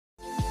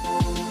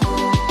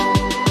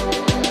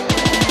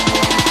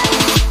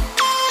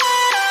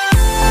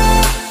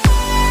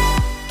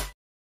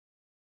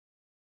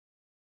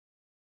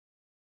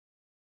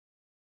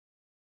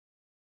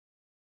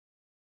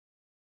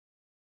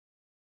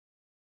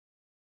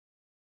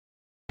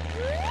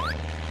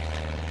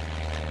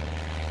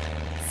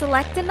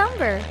select a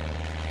number.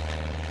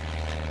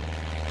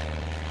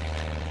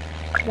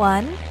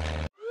 1.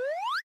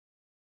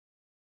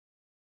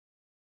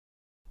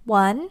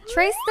 1.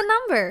 Trace the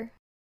number.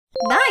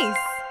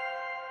 Nice!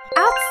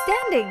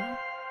 Outstanding!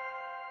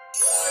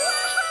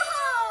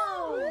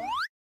 Wow!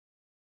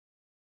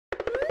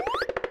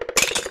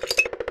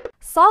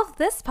 Solve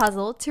this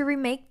puzzle to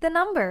remake the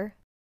number.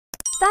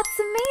 That's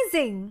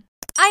amazing!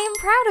 I am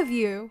proud of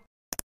you!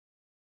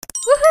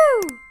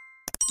 Woohoo!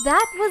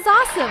 That was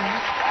awesome!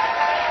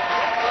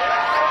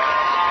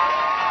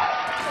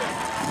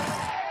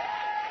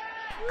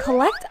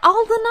 Collect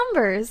all the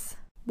numbers.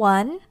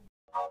 1.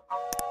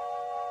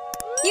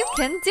 You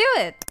can do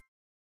it!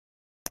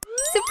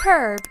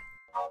 Superb!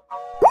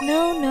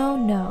 No, no,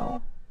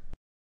 no.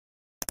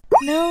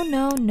 No,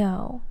 no,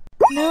 no.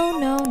 No,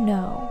 no,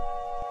 no.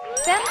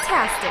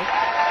 Fantastic!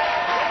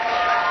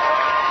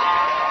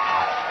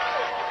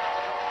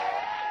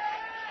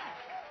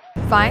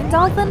 Find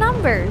all the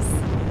numbers.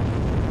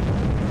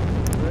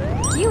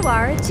 You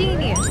are a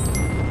genius.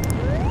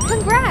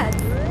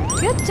 Congrats!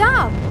 Good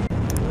job!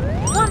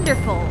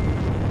 Wonderful!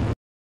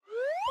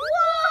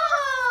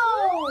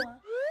 Whoa!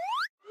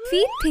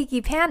 Feed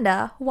Piggy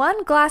Panda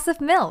 1 glass of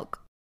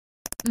milk.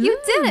 You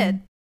did it!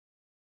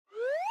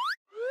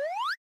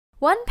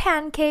 1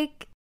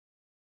 pancake.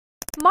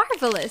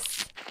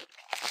 Marvelous!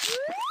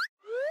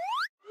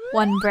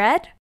 1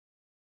 bread.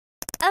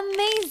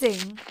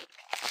 Amazing!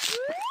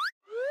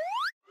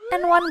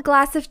 And 1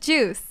 glass of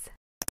juice.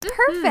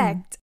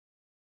 Perfect!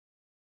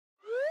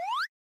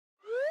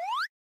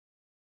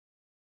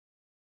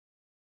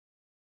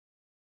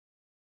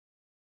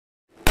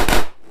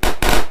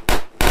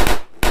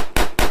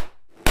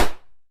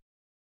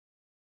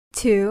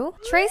 2.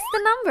 Trace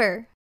the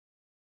number.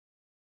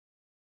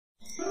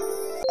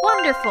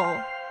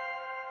 Wonderful!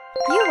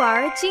 You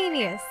are a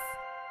genius!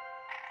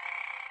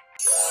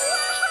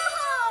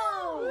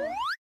 Wow!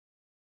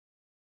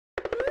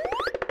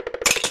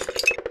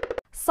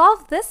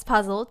 Solve this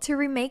puzzle to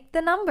remake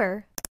the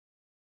number.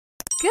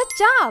 Good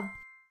job!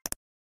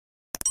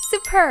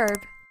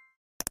 Superb!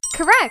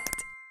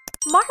 Correct!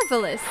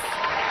 Marvelous!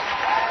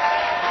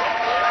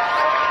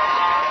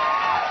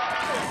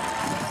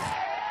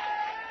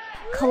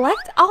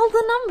 Collect all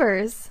the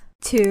numbers.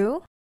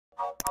 2.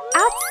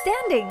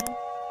 Outstanding!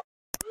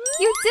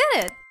 You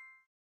did it!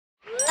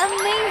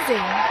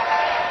 Amazing!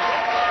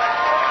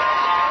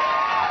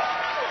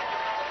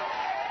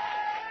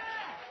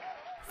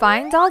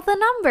 Find all the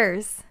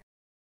numbers.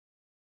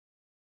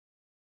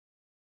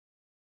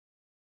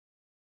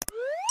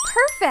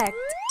 Perfect!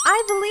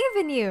 I believe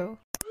in you!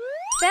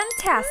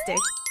 Fantastic!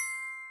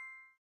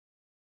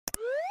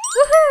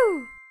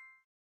 Woohoo!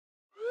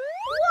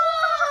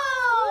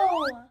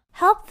 Whoa!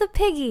 Help the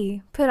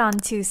piggy put on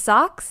 2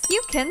 socks.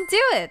 You can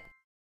do it!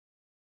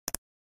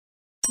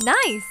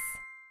 Nice!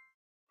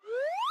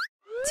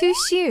 2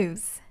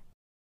 shoes.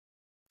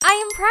 I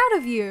am proud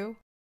of you!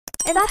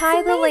 And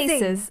tie the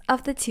laces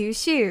of the 2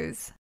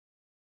 shoes.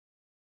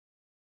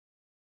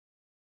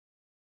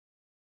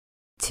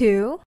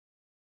 2.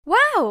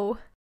 Wow!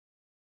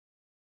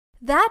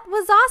 That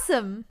was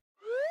awesome!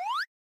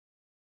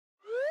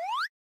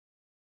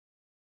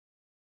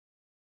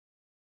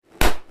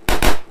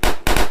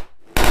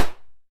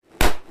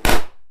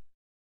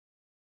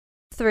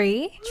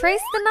 3.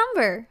 Trace the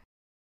number.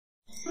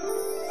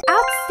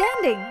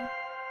 Outstanding!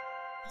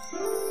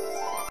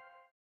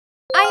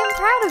 I am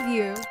proud of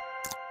you!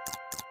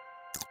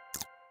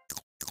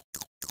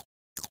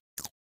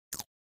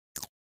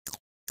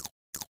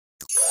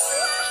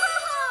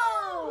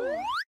 Wow!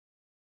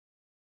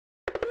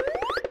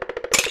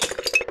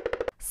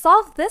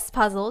 Solve this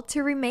puzzle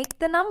to remake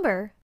the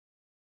number.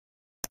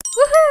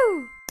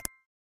 Woohoo!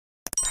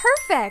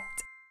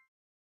 Perfect!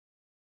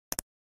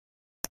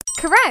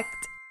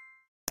 Correct!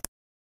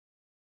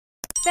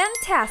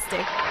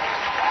 Fantastic!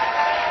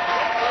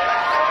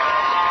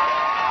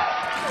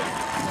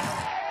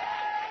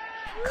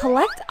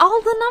 Collect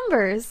all the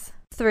numbers.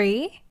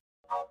 3.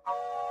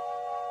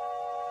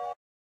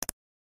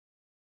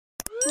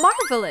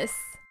 Marvelous!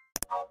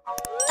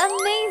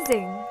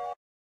 Amazing!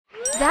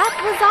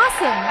 That was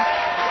awesome!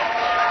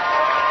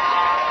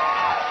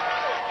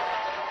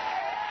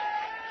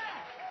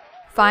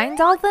 Find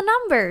all the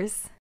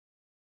numbers.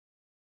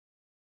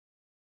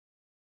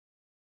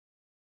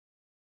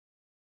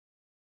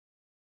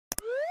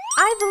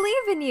 I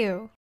believe in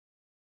you!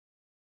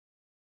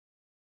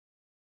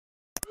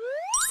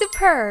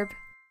 Superb!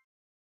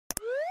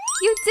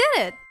 You did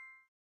it!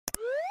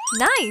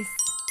 Nice!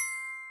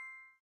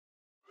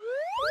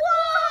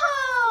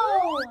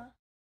 Whoa!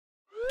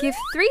 Give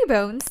 3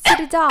 bones to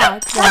the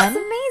dog. That's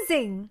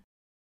amazing!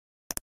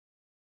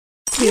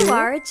 2. You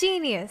are a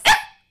genius!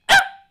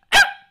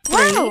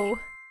 Wow!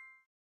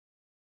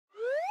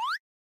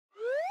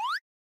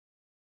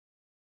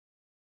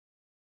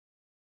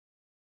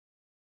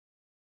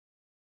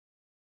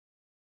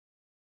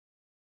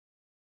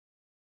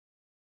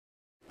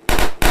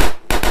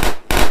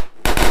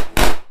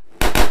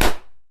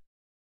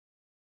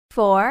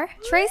 4.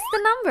 Trace the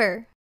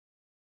number.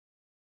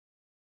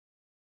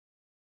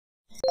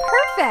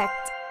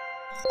 Perfect!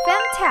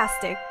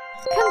 Fantastic!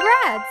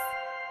 Congrats!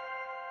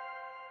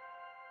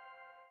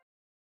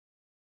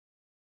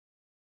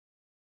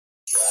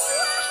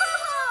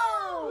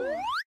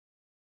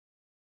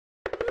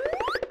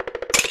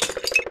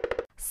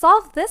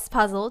 Solve this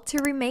puzzle to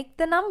remake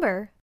the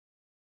number.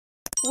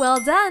 Well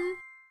done!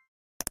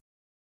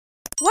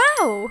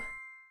 Wow!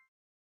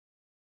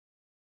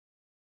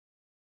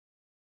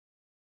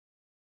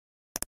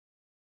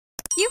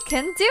 You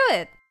can do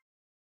it!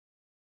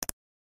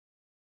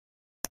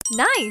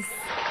 Nice!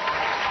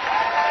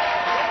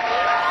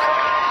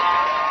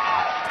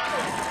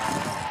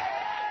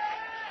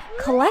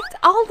 Collect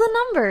all the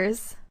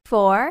numbers.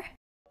 4.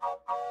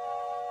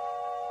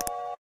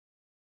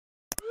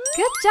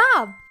 Good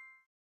job!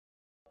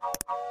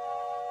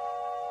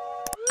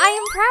 I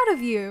am proud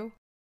of you.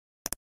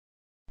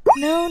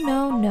 No,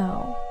 no,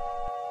 no.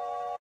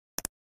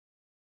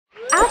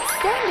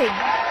 Outstanding!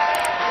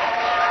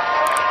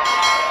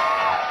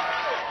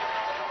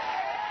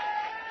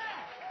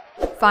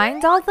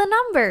 Find all the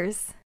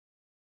numbers.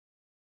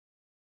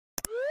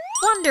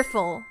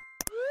 Wonderful!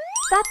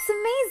 That's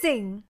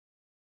amazing!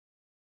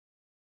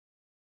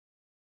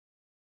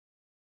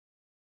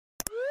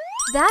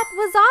 That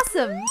was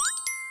awesome!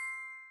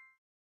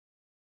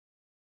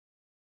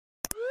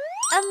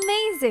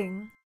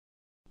 Amazing!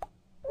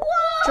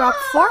 Drop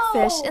 4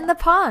 fish in the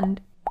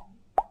pond.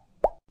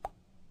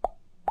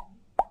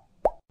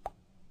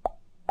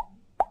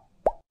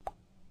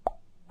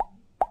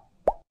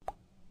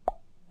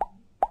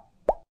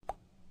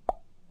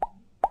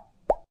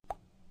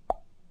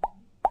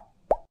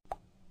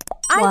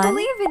 I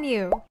believe in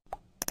you.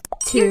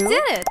 2. You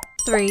did it.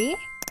 3.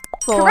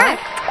 4.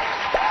 Correct.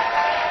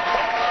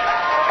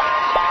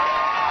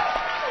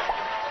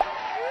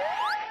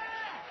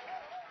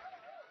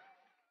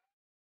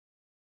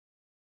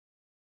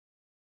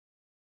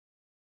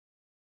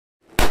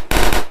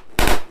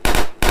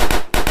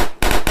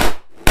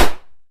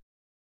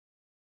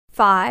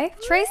 Five.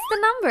 Trace the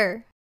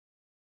number.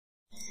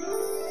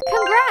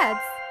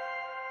 Congrats!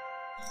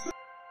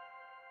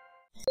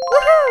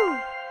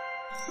 Woohoo!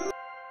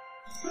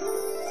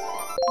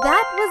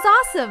 That was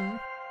awesome!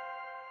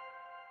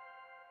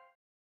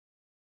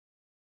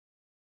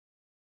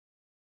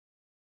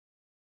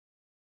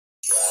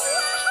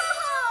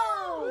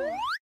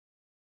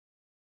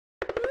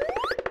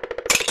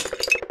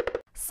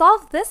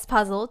 Solve this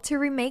puzzle to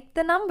remake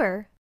the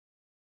number.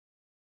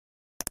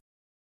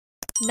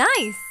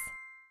 Nice!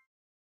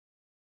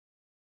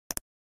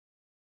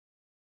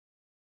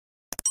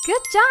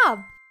 Good job!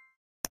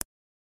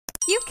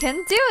 You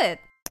can do it!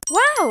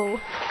 Wow!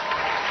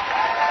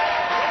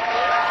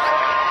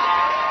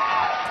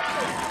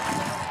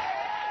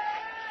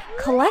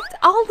 Collect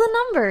all the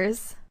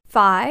numbers.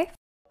 5.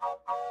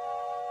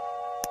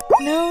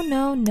 No,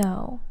 no,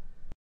 no.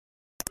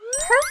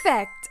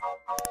 Perfect!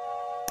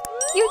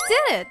 You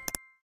did it!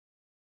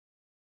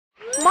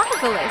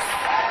 Marvelous!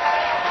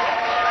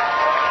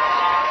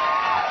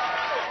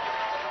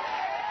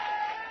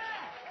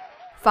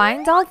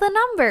 Find all the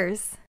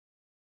numbers.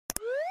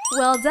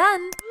 Well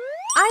done!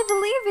 I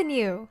believe in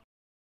you.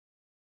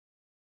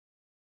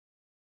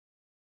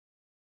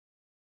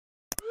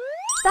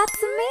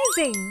 That's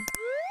amazing!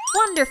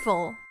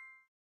 Wonderful!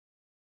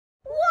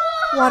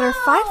 Whoa! Water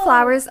 5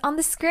 flowers on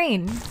the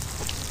screen.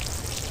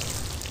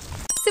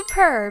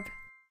 Superb!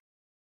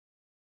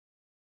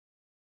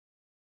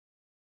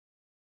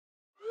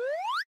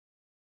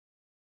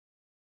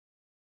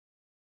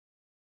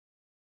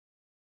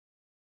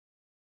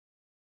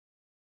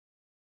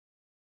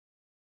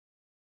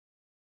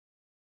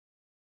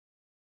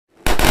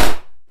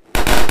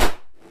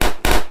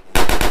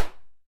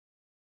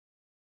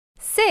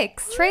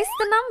 Six. Trace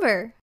the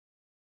number.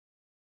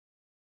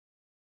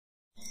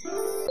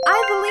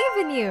 I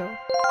believe in you.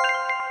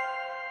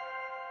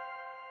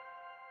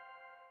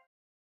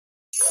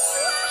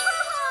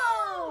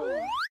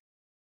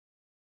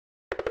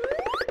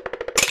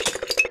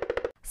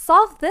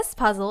 Solve this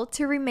puzzle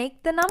to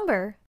remake the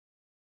number.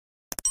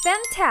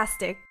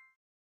 Fantastic!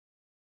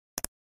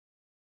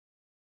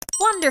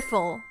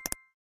 Wonderful!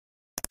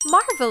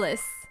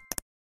 Marvelous!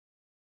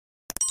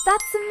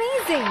 That's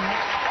amazing!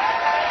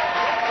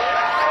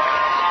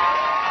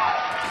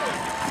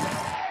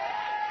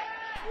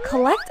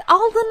 Collect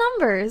all the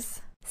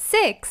numbers.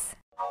 6.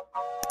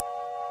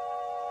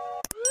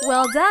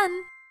 Well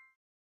done!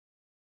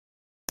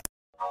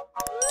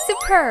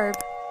 Superb!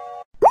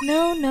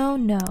 No, no,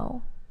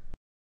 no.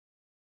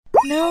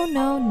 No,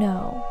 no,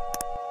 no.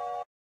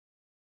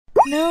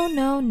 No,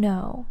 no,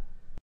 no.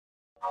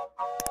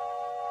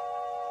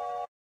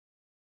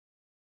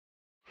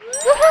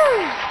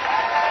 Woohoo!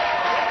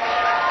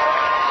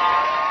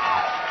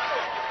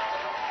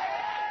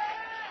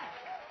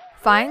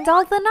 Find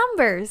all the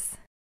numbers.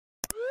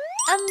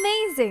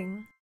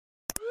 Amazing!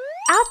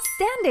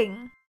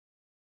 Outstanding!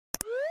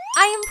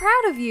 I am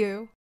proud of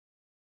you.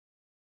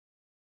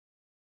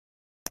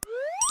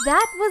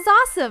 That was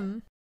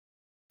awesome!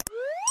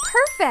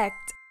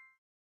 Perfect!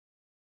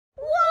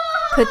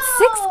 Whoa! Put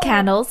 6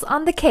 candles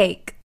on the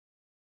cake.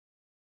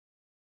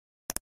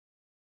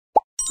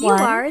 You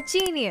are a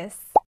genius.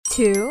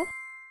 2,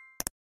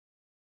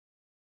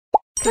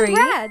 3,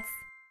 congrats!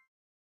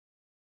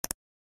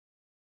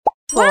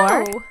 4,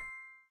 wow.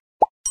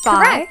 5,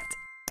 correct.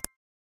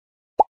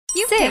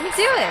 You 6. Can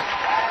do it!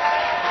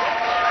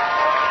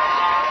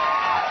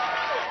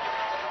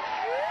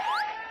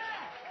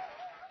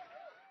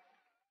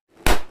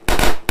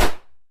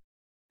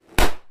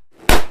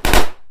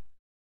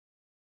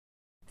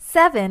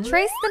 Seven.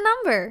 Trace the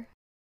number.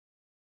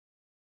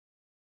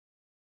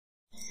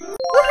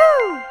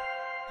 Woohoo!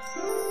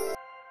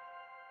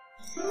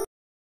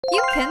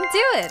 You can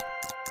do it!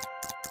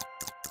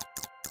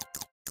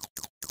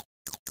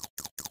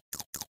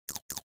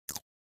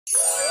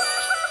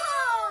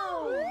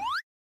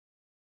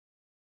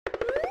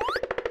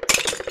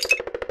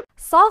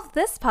 Solve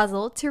this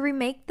puzzle to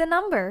remake the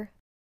number.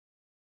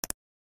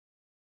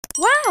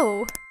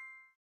 Wow!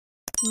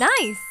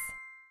 Nice!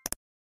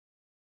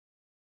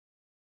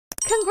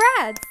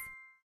 Congrats!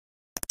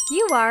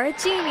 You are a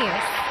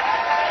genius!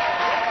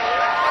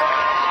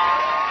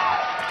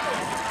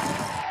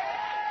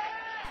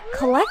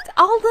 Collect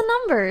all the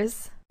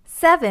numbers.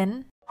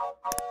 7.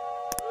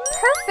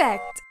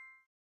 Perfect!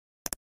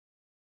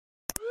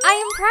 I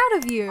am proud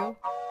of you.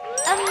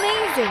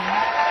 Amazing!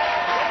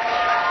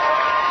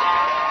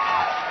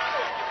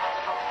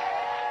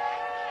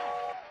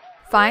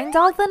 Find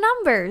all the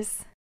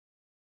numbers.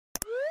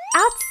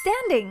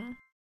 Outstanding!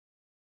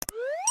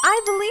 I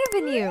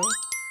believe in you.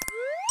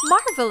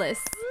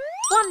 Marvelous!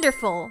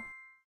 Wonderful!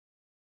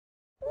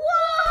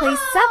 Whoa! Place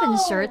 7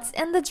 shirts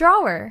in the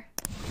drawer.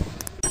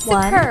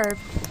 Superb!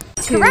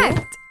 2,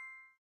 correct!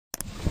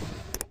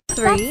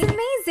 3, that's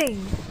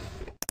amazing!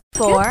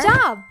 4, good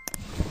job!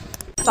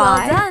 5,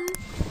 well done!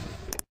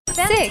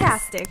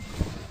 Fantastic!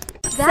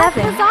 6, that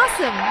 7, was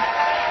awesome!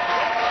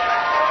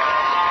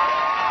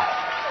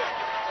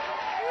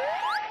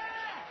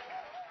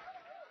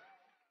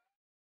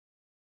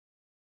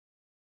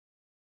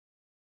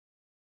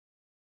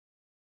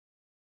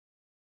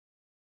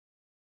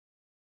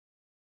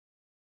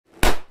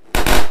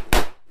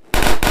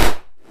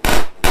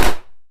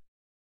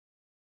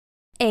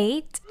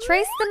 8.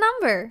 Trace the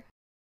number.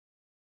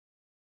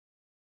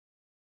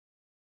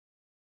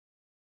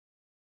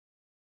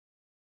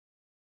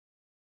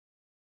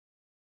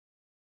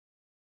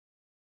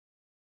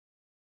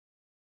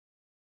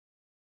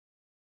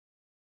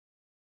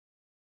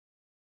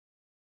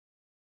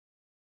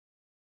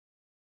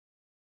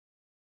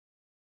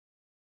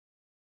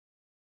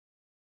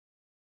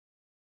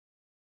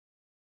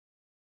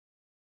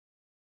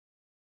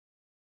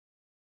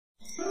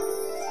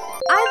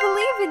 I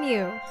believe in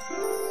you.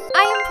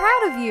 I am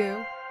proud of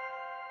you.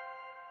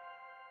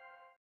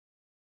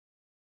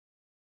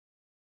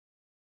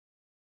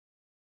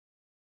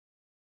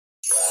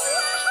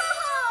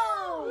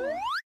 Wow!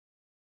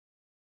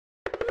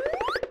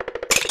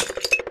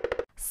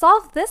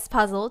 Solve this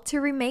puzzle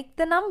to remake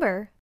the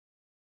number.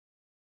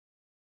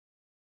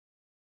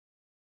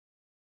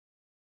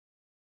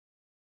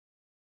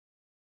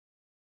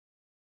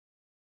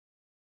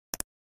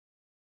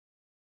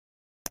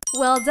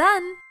 Well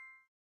done!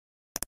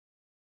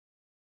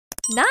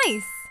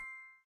 Nice!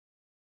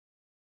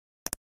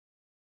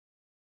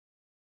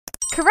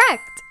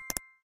 Correct!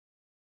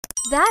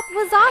 That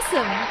was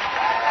awesome!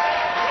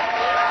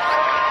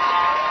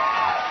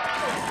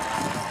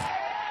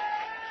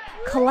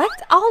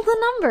 Collect all the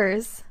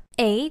numbers.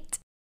 8,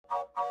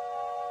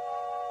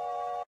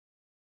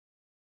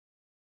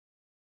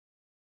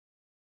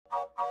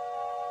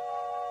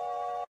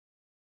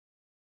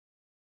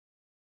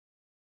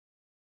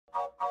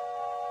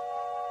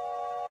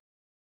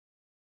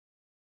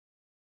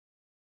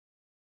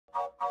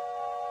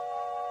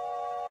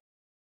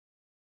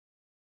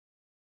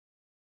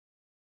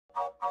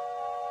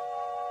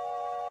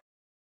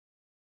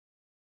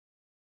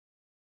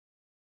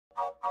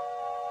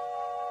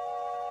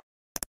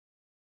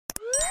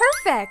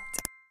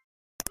 'Perfect!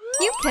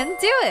 You can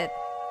do it!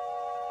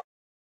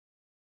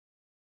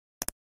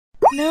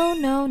 No,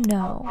 no,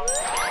 no.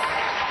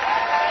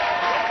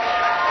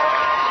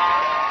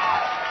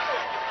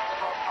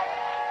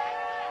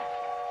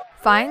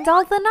 Find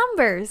all the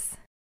numbers.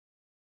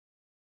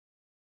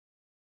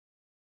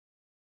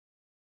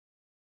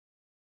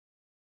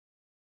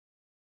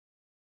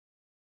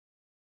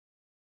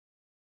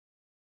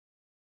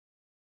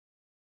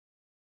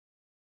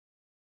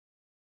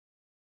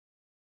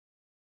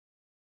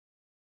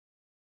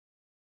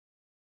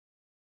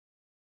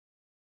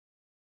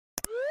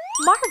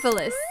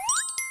 Marvelous!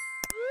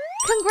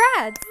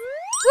 Congrats!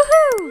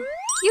 Woohoo!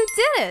 You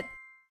did it!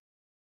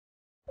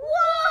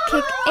 Whoa!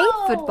 Kick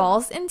 8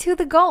 footballs into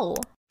the goal.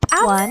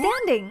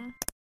 Outstanding!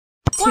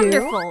 1, 2,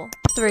 wonderful!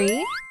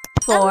 3,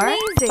 4,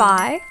 amazing.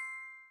 5,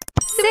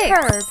 6,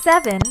 superb.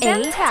 7,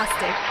 8.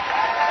 Fantastic!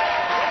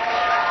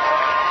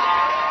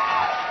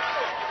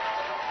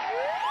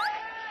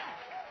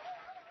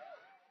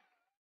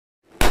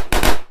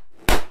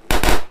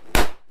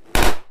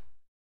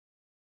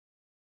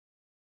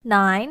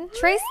 Nine.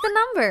 Trace the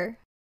number.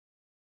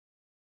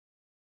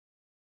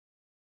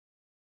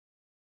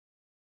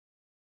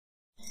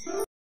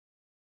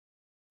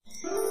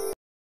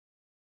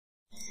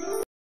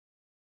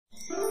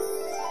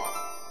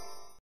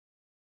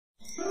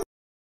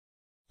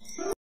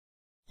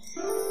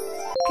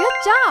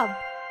 job!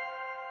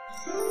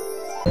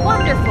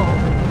 Wonderful!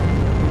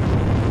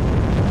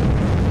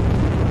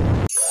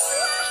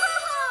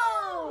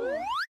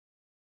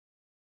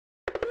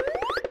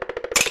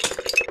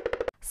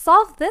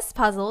 Solve this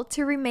puzzle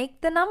to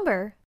remake the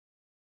number.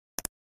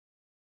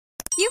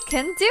 You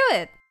can do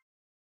it!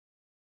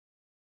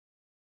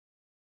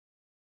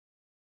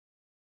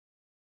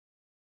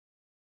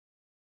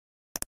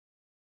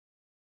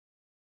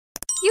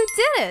 You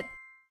did it!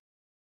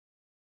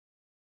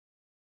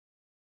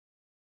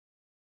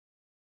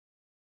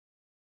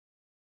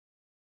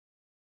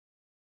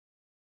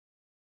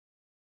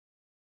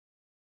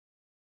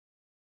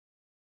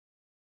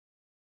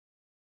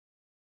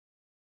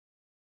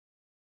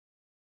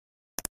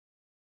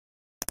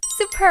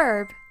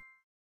 Superb!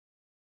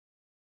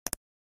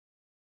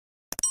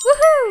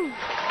 Woohoo!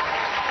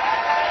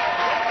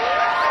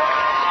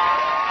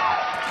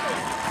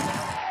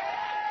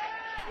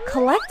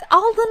 Collect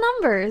all the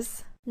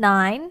numbers.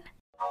 9,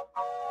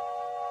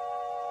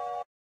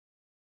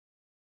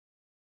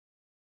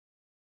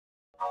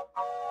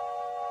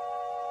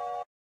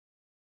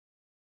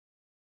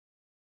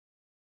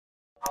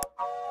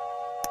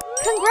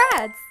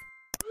 'Congrats!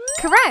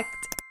 Correct!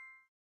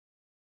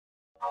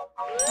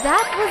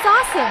 That was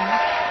awesome!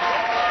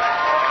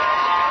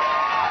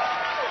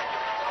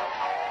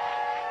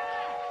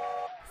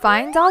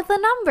 Find all the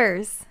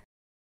numbers.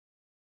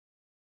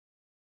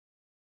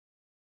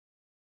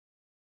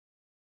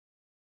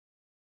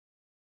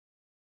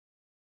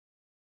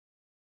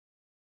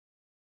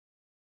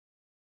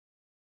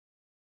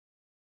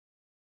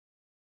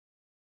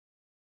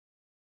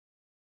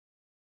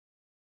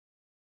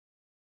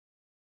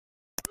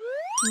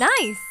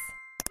 Nice!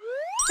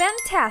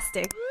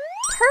 Fantastic!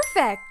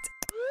 Perfect!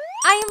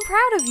 I am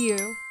proud of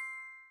you!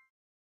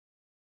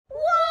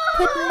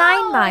 Put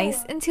 9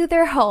 mice into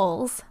their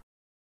holes.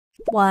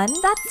 1,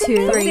 that's 2,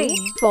 amazing.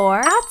 3,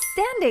 4.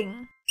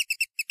 Outstanding!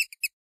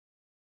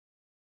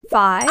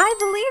 5. I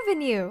believe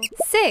in you.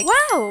 6.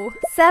 Wow!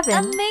 7.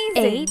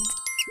 Amazing! 8.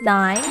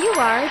 9. You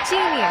are a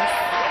genius!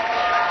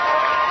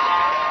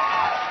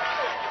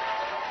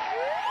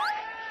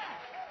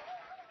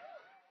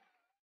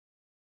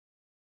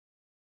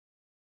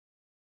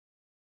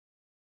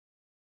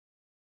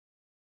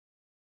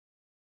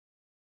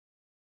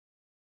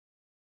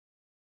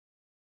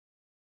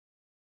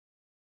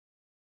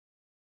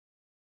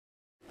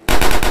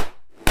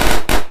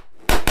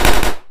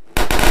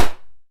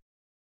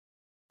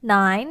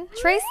 Nine.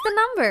 Trace the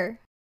number.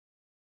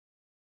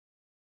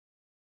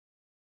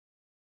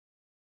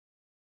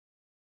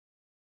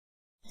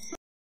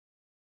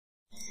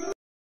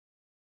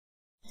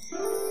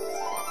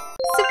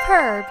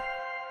 Superb!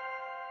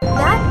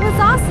 That was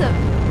awesome!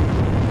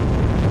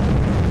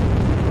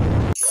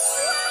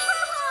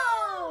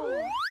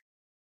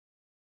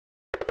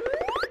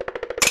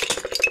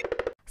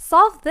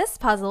 Solve this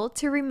puzzle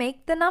to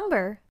remake the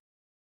number.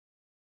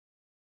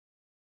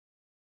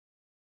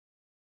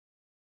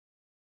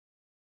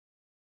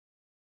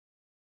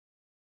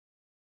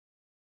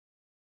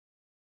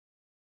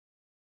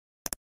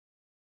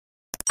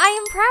 I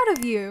am proud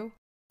of you.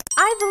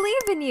 I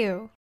believe in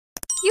you.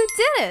 You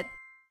did it.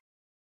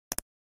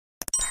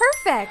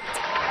 Perfect.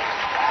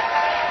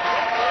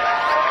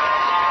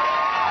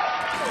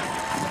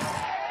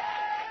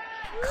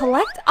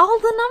 Collect all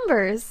the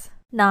numbers.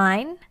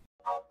 9.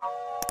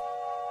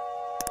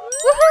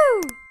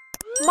 Woohoo!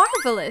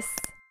 Marvelous.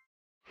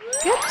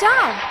 Good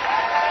job.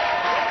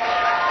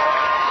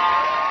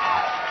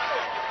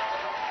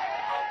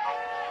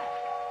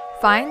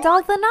 Find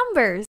all the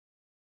numbers.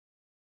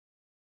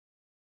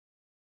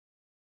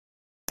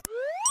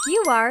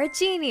 You are a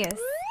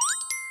genius!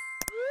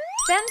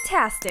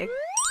 Fantastic!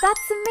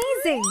 That's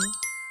amazing!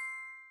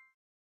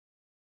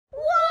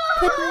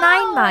 Put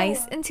 9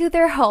 mice into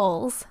their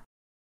holes.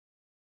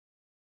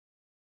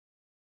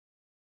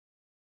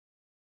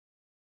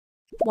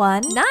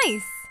 1.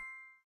 Nice!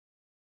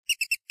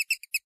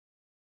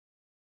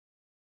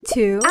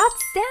 2.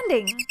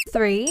 Outstanding!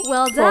 3.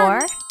 Well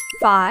done! 4.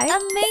 5.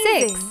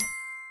 Amazing! 6.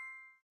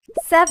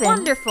 7.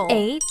 Wonderful!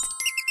 8.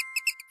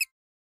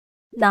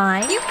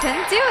 9. You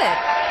can do it!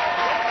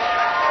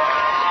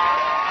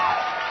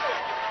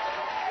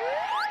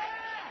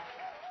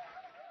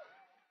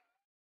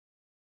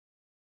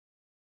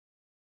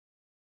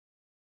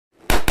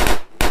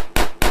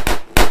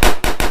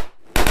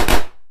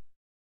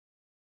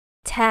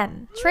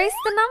 10. Trace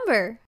the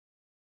number.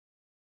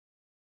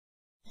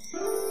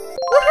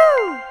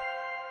 Woohoo!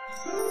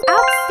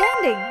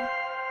 Outstanding!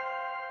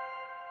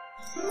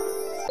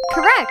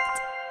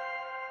 Correct!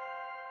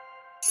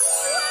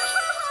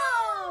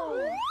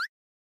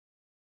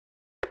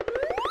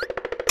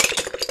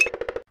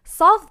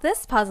 Solve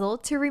this puzzle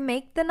to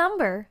remake the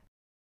number.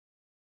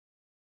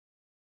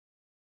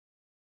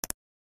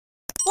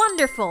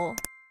 Wonderful!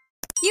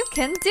 You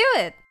can do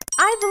it!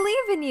 I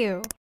believe in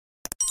you!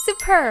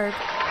 Superb!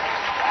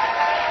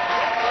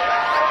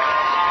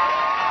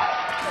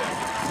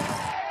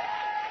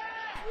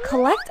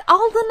 Collect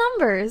all the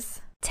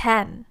numbers.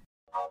 10.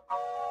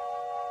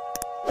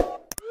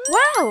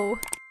 Wow!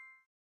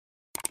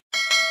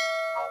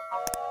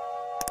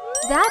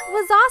 That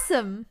was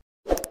awesome!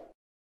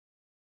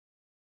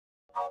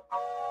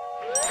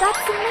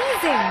 That's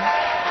amazing!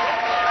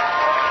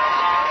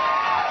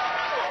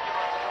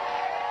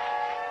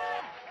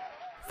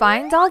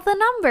 Find all the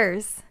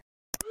numbers!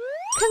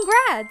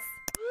 Congrats!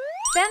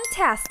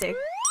 Fantastic!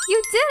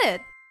 You did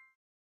it!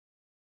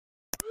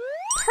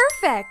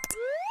 Perfect!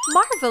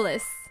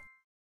 Marvelous!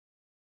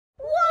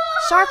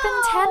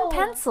 Sharpen 10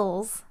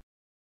 pencils.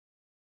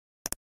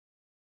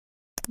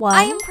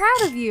 I am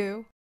proud of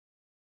you.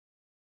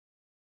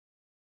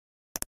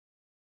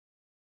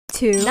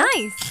 2.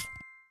 Nice.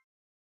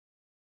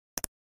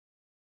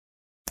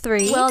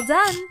 3. Well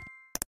done.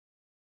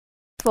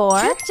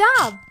 4. Good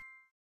job.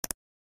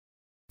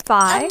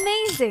 5.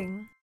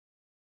 Amazing.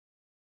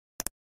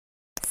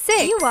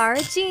 6. You are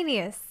a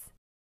genius.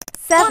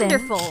 7.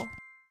 Wonderful.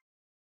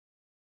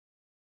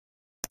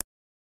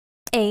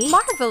 8.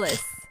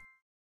 Marvelous.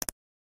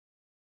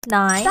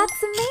 9.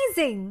 That's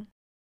amazing.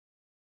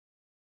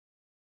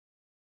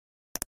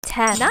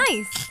 10.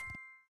 Nice.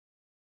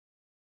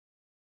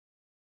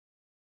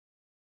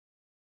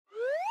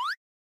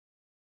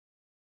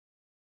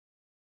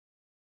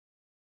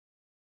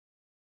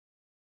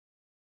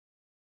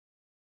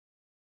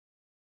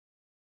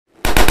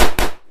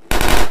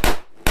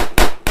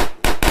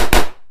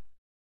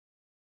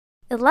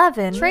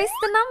 11. Trace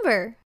the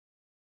number.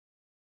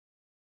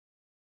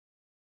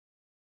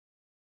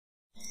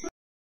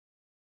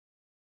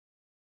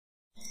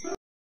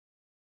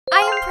 I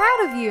am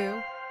proud of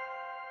you.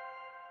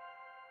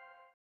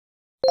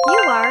 You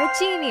are a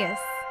genius.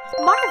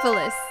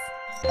 Marvelous.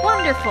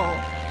 Wonderful.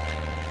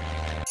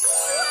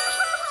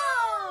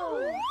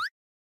 Wow!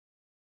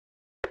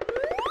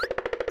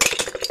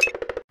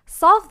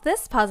 Solve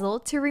this puzzle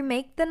to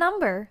remake the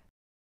number.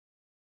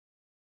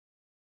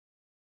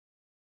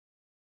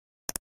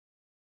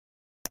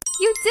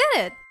 You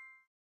did it!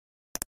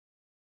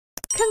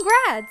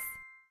 Congrats!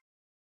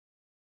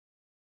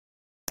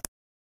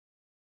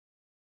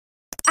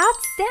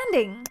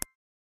 Outstanding!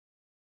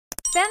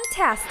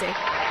 Fantastic!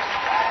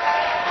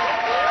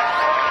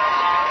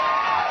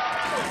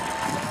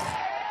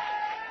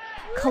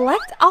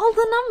 Collect all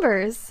the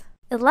numbers.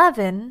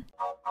 11.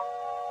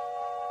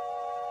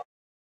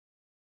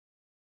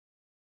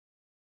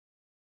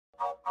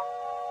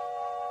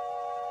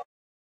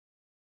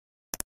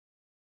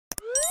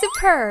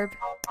 Superb!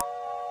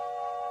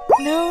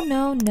 No,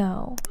 no,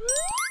 no.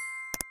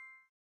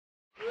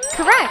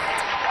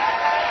 Correct!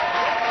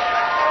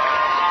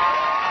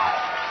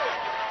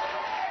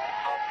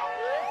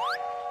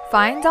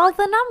 Find all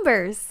the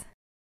numbers.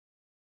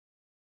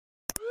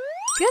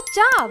 Good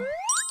job!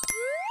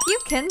 You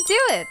can do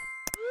it!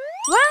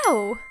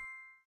 Wow!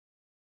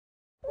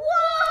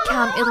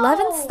 Count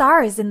 11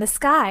 stars in the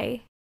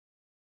sky.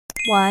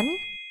 1.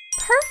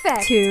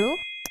 Perfect! 2.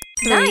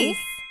 3.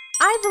 Nice!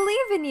 I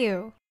believe in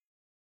you!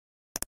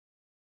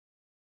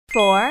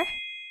 4.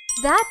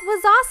 That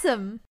was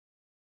awesome!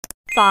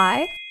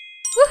 5.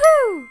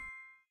 Woohoo!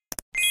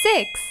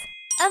 6.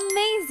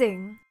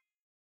 Amazing!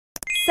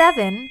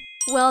 7.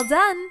 Well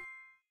done!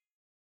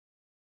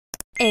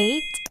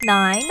 8.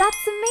 9.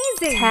 That's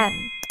amazing!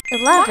 10.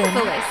 11.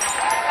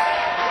 Marvelous!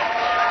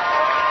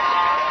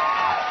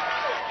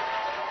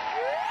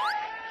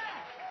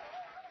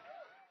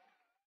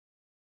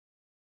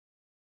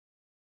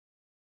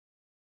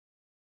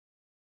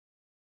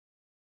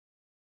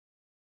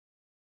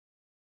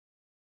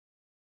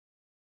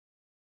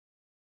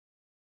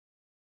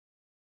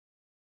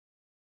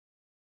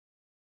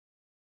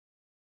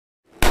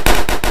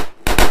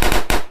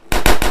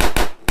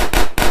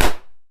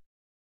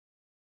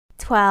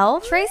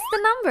 Trace the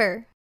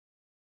number.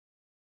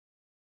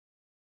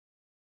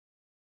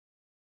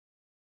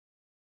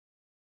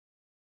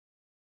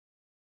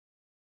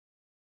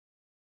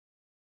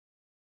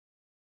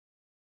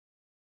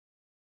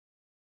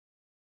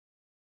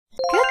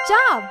 Good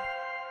job!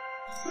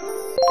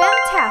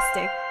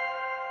 Fantastic!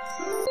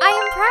 I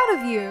am proud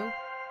of you.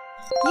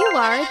 You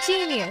are a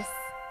genius.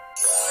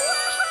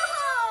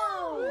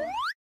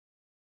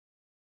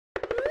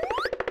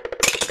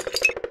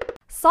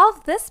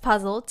 Solve this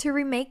puzzle to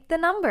remake the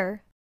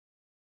number.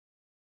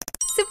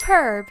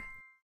 Superb!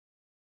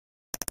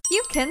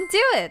 You can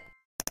do it!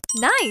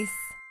 Nice!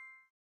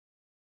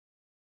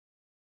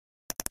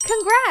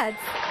 Congrats!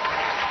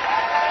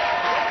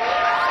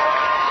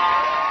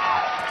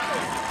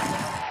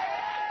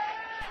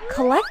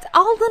 Collect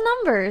all the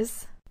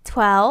numbers.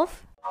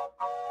 12.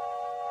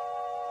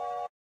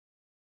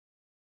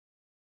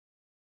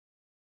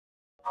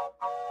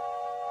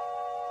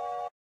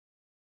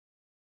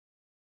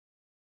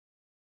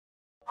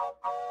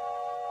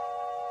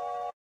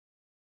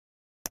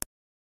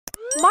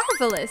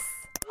 Marvelous!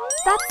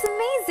 That's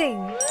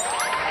amazing!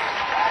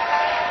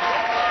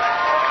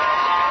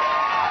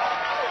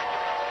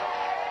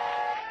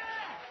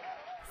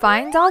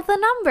 Find all the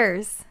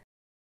numbers.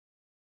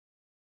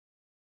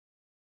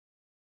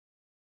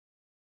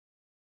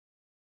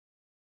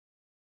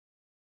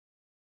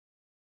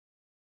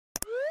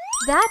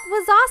 That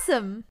was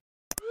awesome!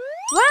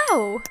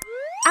 Wow!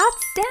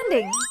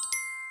 Outstanding!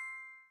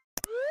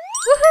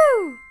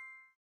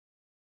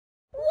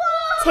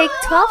 Take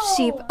 12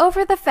 sheep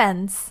over the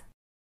fence.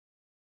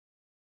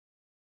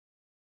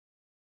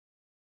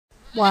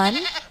 1,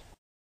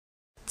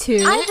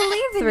 2, I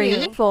believe in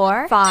 3, you.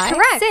 4, 5,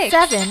 Correct. 6,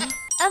 7,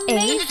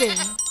 Amazing. 8,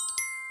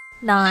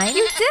 9,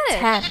 You did it.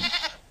 10,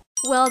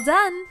 Well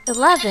done.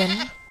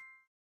 11,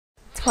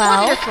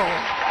 12. Wonderful.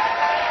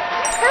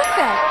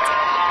 Perfect.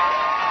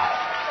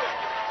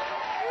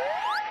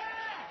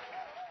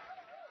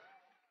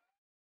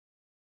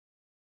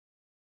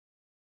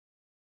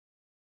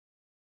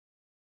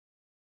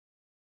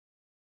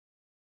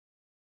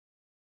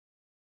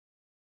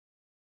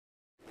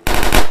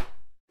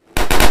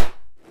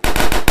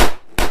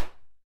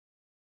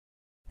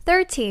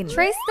 Thirteen.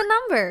 Trace the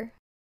number.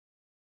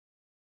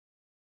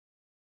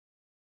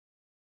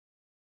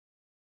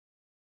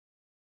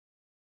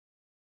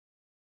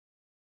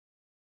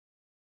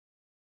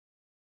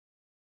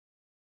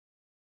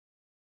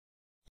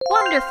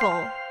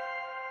 Wonderful.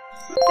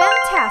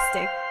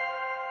 Fantastic.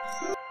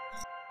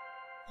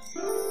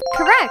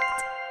 Correct.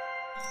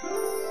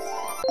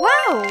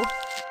 Wow.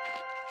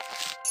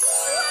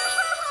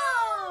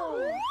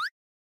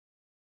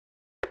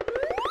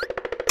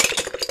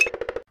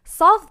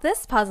 Solve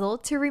this puzzle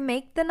to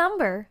remake the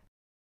number.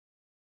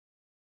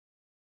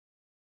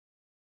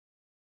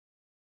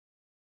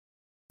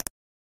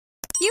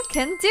 You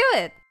can do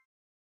it!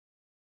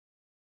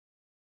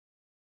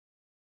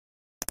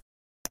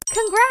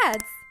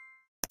 Congrats!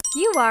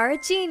 You are a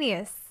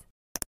genius!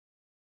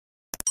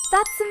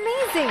 That's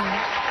amazing!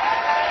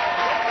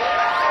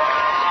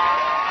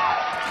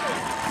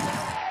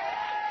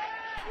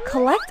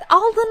 Collect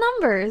all the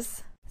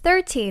numbers.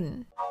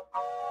 13.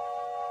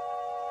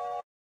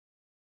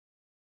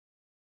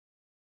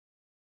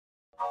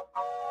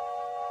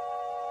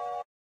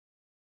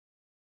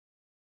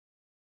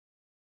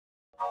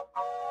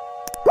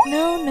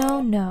 No,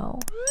 no, no.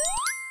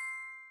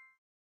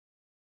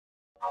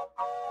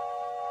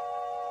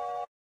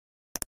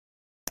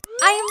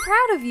 I am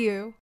proud of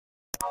you.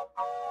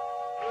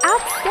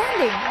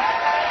 Outstanding!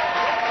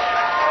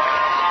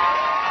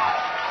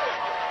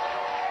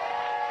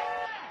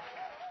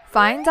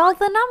 Find all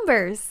the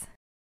numbers.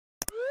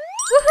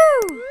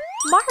 Woohoo!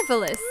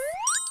 Marvelous!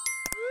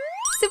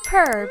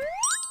 Superb!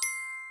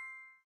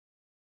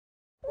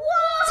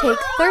 Take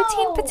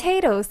 13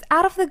 potatoes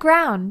out of the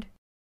ground.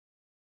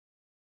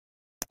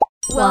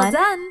 Well 1,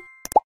 done.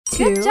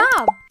 2, Good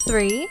job.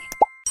 3,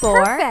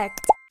 4,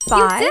 Perfect.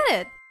 5, You did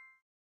it.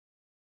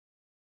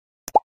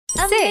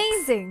 6,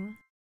 Amazing.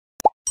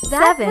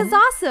 That 7, was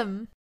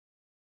awesome.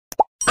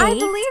 I 8,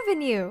 believe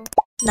in you.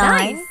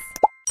 9, Nice.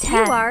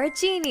 10, You are a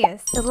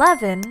genius.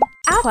 11,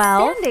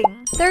 12,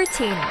 Outstanding.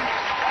 13.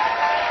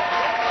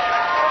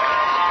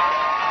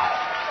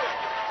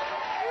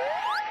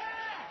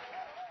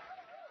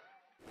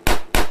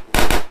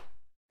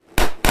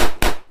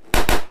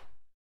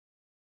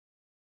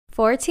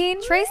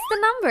 Trace the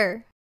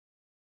number.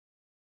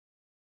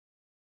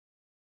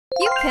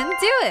 You can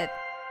do it.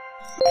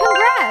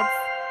 Congrats!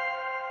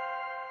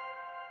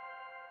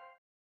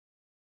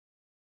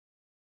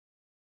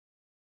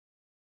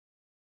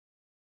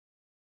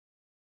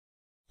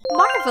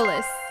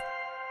 Marvelous.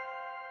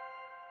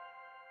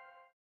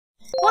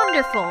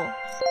 Wonderful.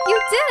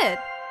 You did it.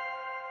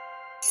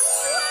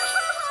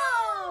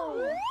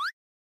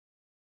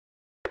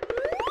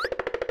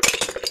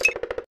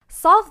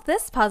 Solve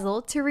this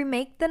puzzle to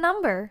remake the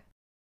number.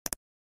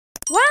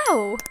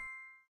 Wow!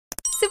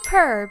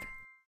 Superb!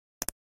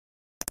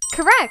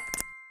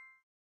 Correct!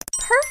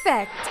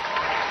 Perfect!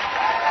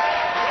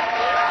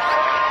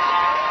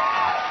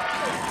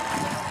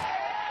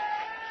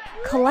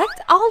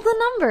 Collect all the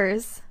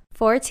numbers.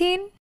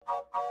 14.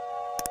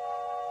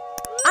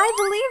 I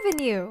believe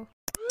in you.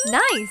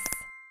 Nice!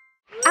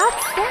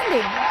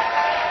 Outstanding!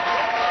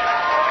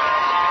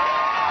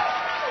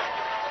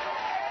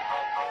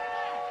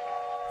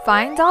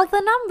 Find all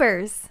the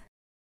numbers.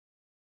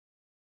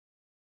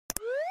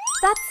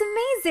 That's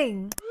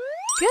amazing.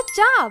 Good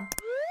job!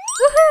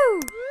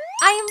 Woohoo!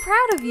 I am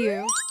proud of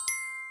you.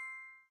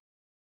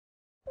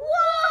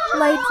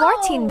 Light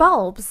 14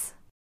 bulbs.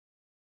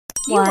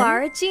 You 1,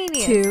 are a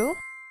genius. 2,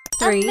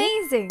 3,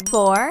 Amazing.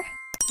 4,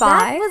 5,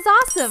 That was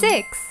awesome.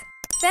 6,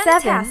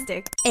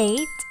 Fantastic. 7,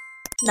 8,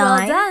 Well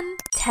 9, done.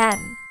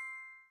 10,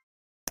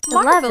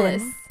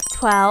 Marvelous. 11,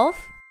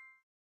 12,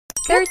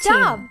 Good 13,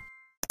 job.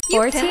 You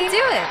 14, can do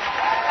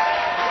it.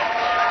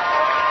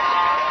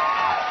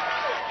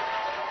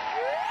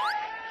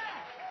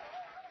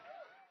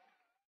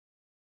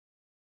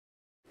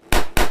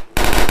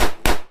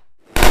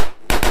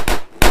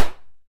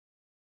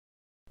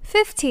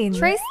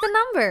 Trace the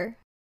number.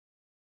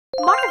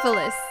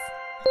 Marvelous.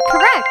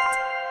 Correct.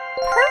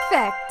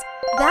 Perfect.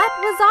 That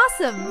was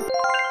awesome.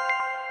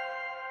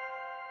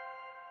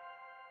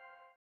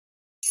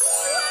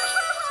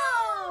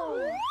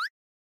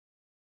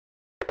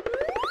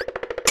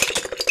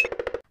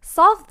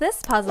 Solve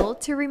this puzzle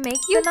to remake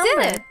You the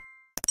number. did it.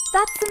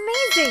 That's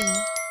amazing.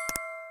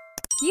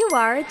 You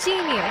are a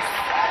genius.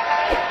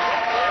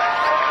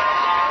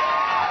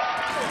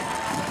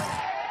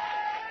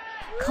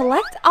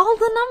 Collect all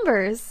the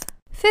numbers.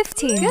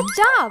 15. Good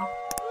job!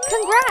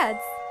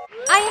 Congrats!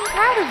 I am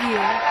proud of you.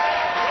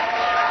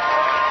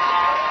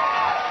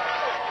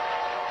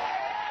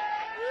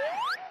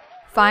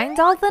 Find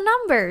all the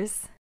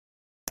numbers.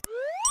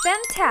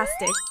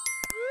 Fantastic!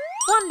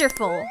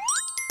 Wonderful!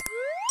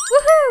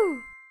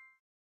 Woohoo!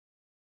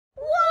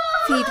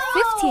 Feed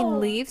 15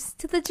 leaves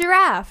to the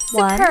giraffe.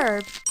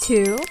 Superb.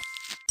 2,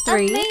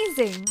 3,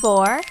 Amazing!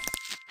 4,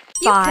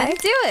 You 5, can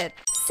do it!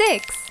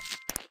 6,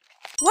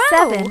 Wow!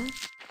 7,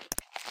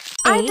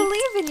 I 8,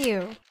 believe in you!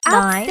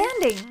 9,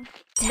 Outstanding!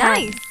 10,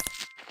 Nice!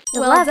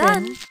 Well 11,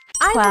 done!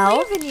 12,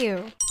 I believe in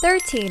you!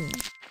 13,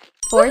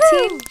 14,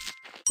 Woohoo!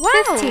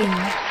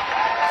 Wow!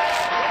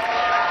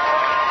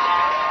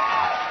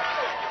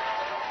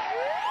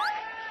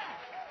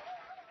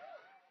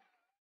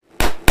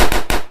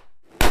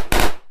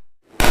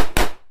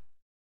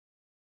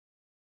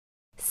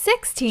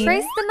 15.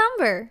 Trace the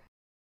number.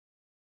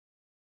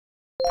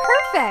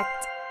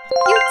 Perfect!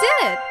 You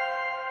did it!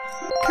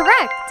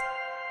 Correct!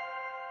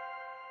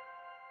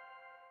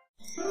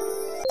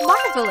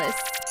 Marvelous!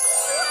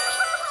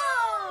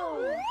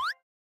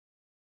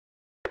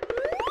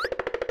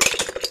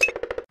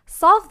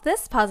 Solve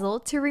this puzzle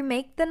to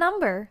remake the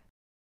number.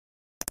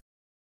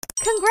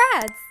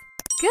 Congrats!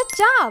 Good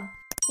job!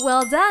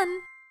 Well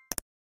done!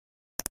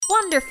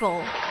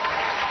 Wonderful!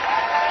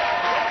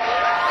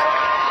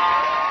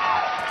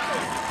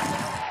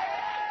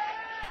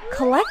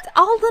 Collect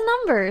all the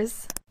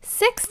numbers.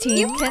 16.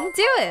 You can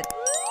do it!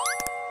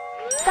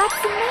 That's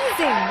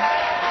amazing!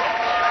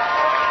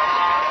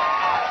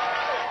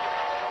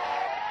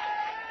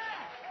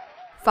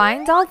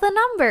 Find all the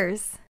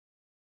numbers.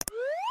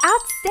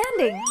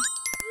 Outstanding!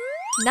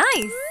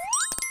 Nice!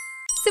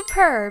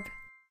 Superb!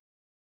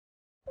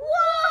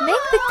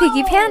 Make the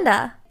Piggy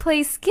Panda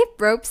play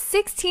skip rope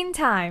 16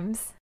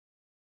 times.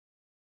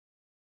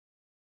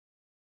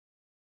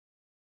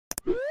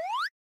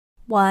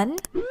 1,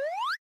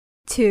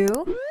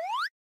 2,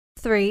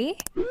 3,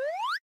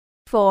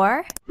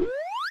 4,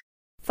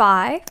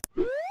 5,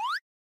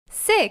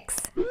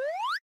 6,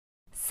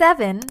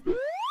 7,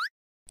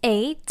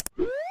 8,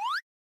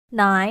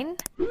 9,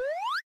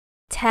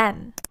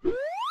 10,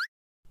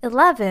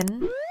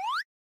 11,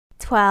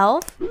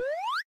 12,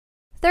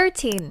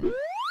 13,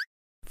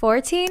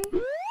 14,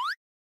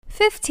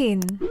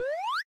 15,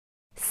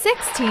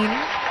 16,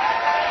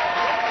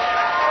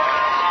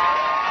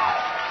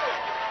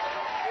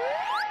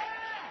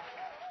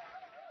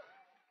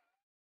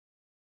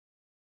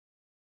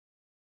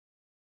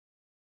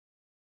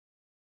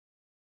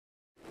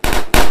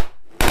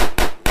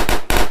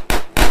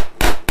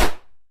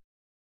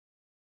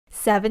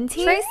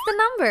 17. Trace the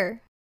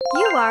number.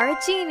 You are a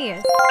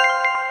genius.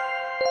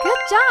 Good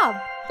job!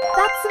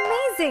 That's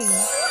amazing!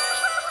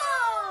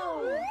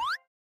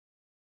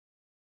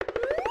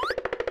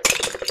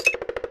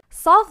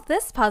 Solve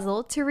this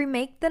puzzle to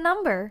remake the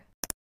number.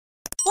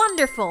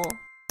 Wonderful!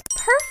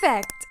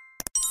 Perfect!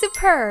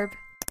 Superb!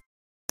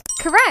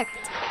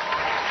 Correct!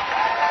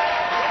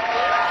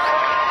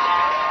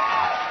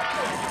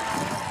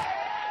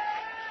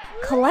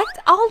 Collect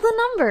all the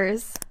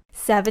numbers.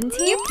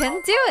 17. You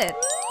can do it!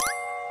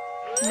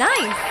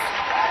 Nice!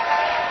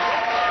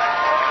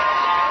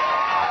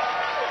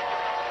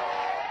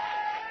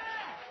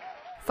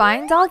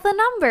 Find all the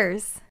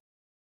numbers.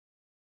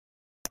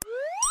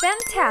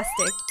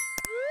 Fantastic!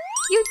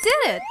 You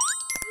did it!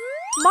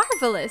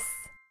 Marvelous!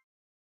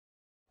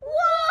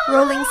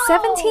 Rolling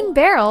 17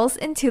 barrels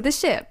into the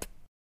ship.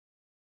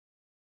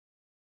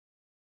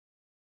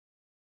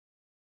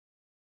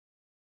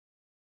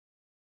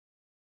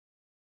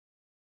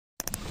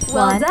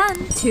 Well 1,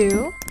 done!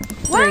 2,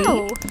 3,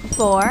 Wow!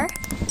 4,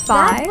 5,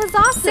 That was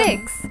awesome!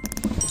 6,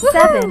 Woohoo!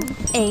 7,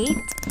 8,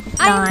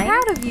 I am 9,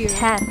 proud of you!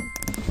 10,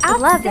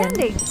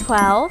 Outstanding! 11,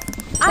 12,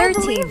 I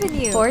 13, believe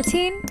in you!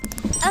 14,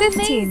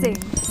 15,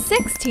 Amazing!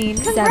 16,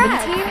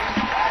 Congrats! 17,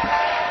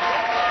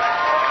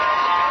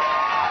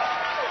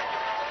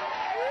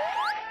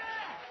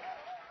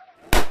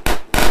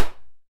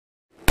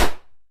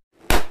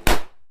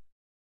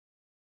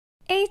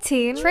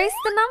 18. Trace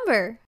the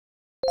number.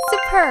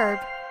 Superb!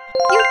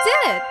 You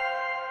did it!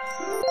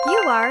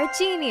 You are a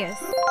genius!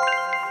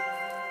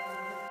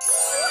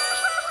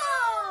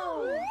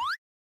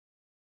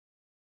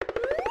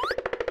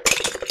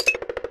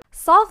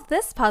 Solve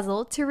this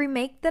puzzle to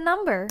remake the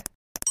number.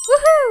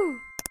 Woohoo!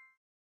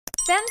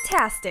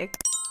 Fantastic!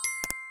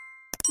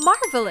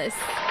 Marvelous!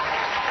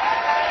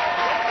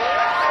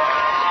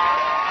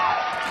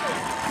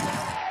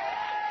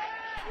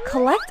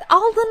 Collect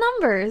all the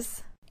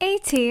numbers.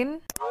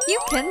 18. You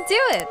can do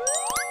it!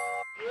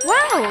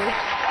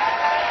 Wow!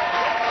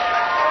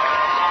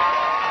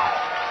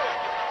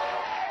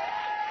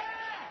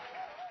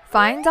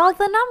 Find all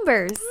the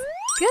numbers.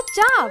 Good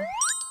job!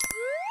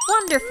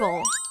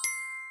 Wonderful!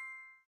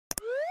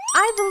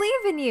 I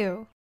believe in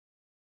you!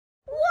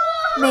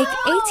 Make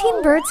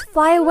 18 birds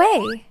fly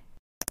away.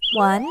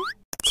 1,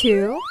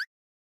 2,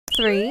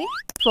 3,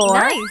 4,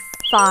 Nice!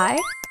 5,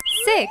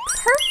 6,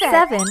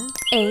 Perfect! 7,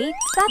 8,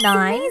 That's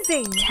 9,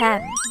 amazing!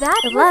 10,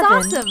 That 11,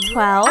 was awesome!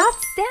 12,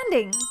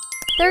 Outstanding!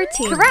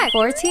 13. Correct.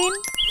 14.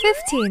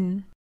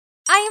 15.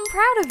 I am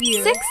proud of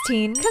you.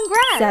 16.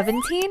 Congrats.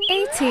 17.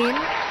 18.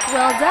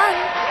 Well done.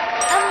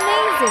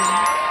 Amazing.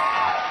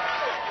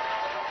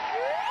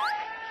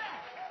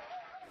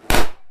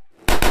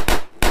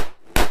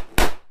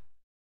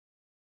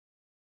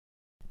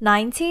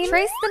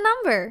 Trace the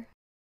number.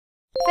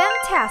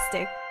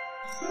 Fantastic.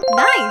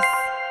 Nice.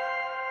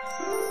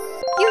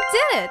 You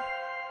did it.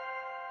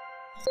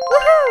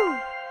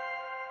 Woohoo!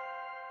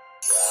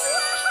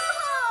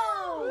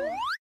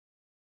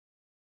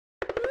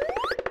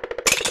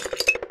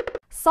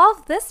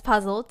 Solve this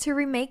puzzle to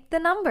remake the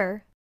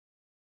number.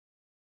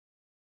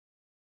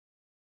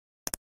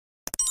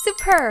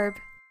 Superb.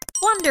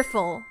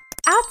 Wonderful.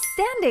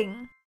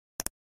 Outstanding.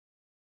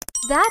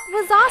 That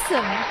was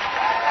awesome.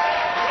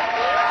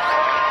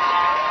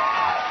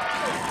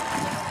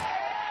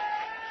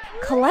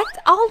 Collect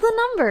all the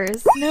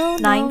numbers. No,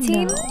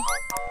 19. no.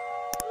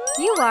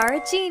 You are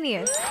a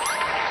genius.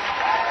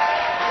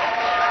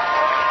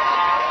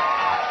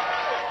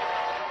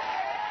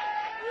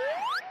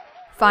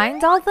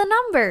 Find all the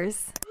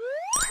numbers.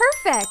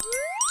 Perfect.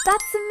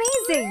 That's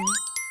amazing.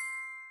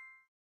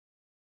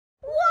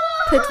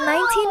 Whoa! Put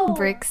 19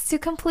 bricks to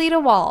complete a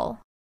wall.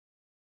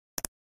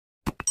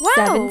 Wow.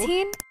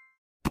 17.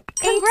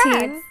 Congrats.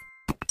 18.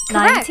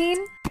 Correct.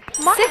 19.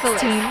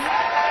 Marvelous.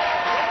 16.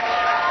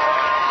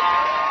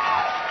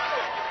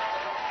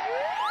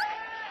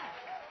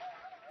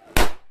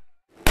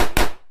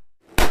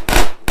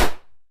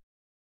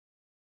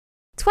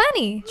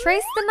 20.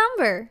 Trace the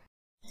number.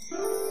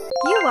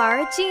 You are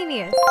a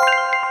genius.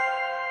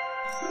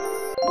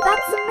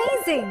 That's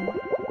amazing.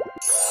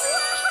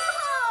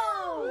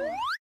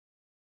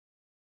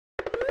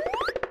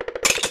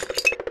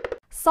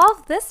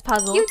 Solve this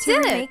puzzle to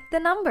remake the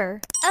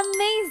number.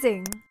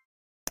 Amazing.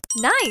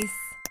 Nice.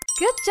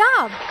 Good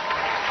job.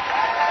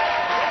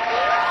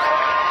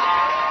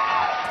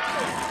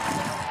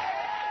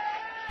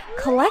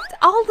 Collect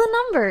all the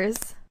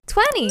numbers.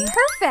 20.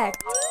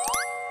 Perfect.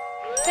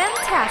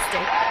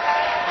 Fantastic.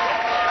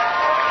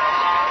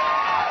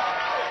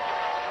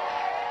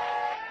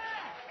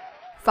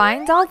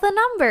 Find all the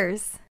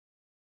numbers.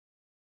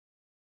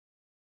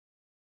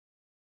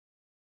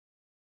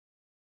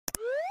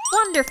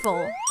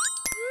 Wonderful.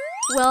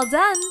 Well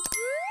done.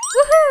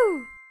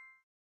 Woohoo!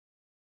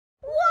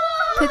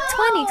 Put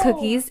 20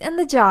 cookies in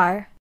the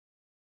jar.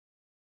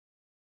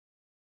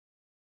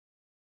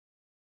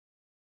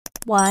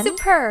 1.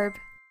 Superb.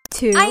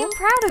 2. I am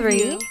proud of 3.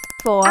 you.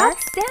 4.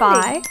 Outstanding.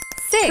 5.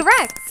 6.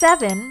 Correct.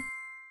 7.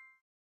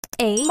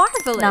 8.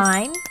 Marvelous.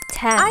 9.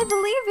 10. I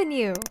believe in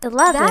you.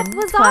 11. That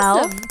was 12.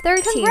 awesome.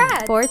 13.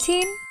 Congrats.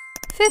 14.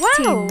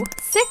 15. Wow.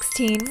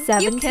 16. You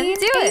 17. can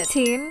do it.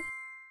 18.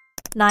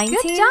 19.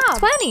 Good job.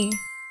 20.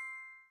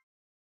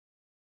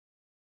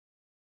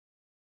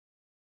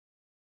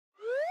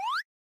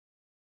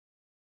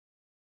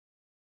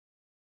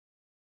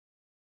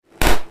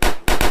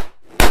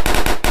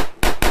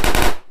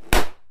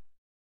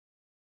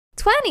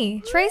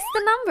 Trace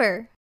the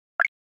number.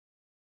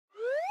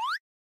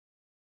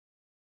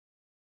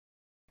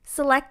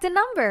 Select a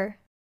number.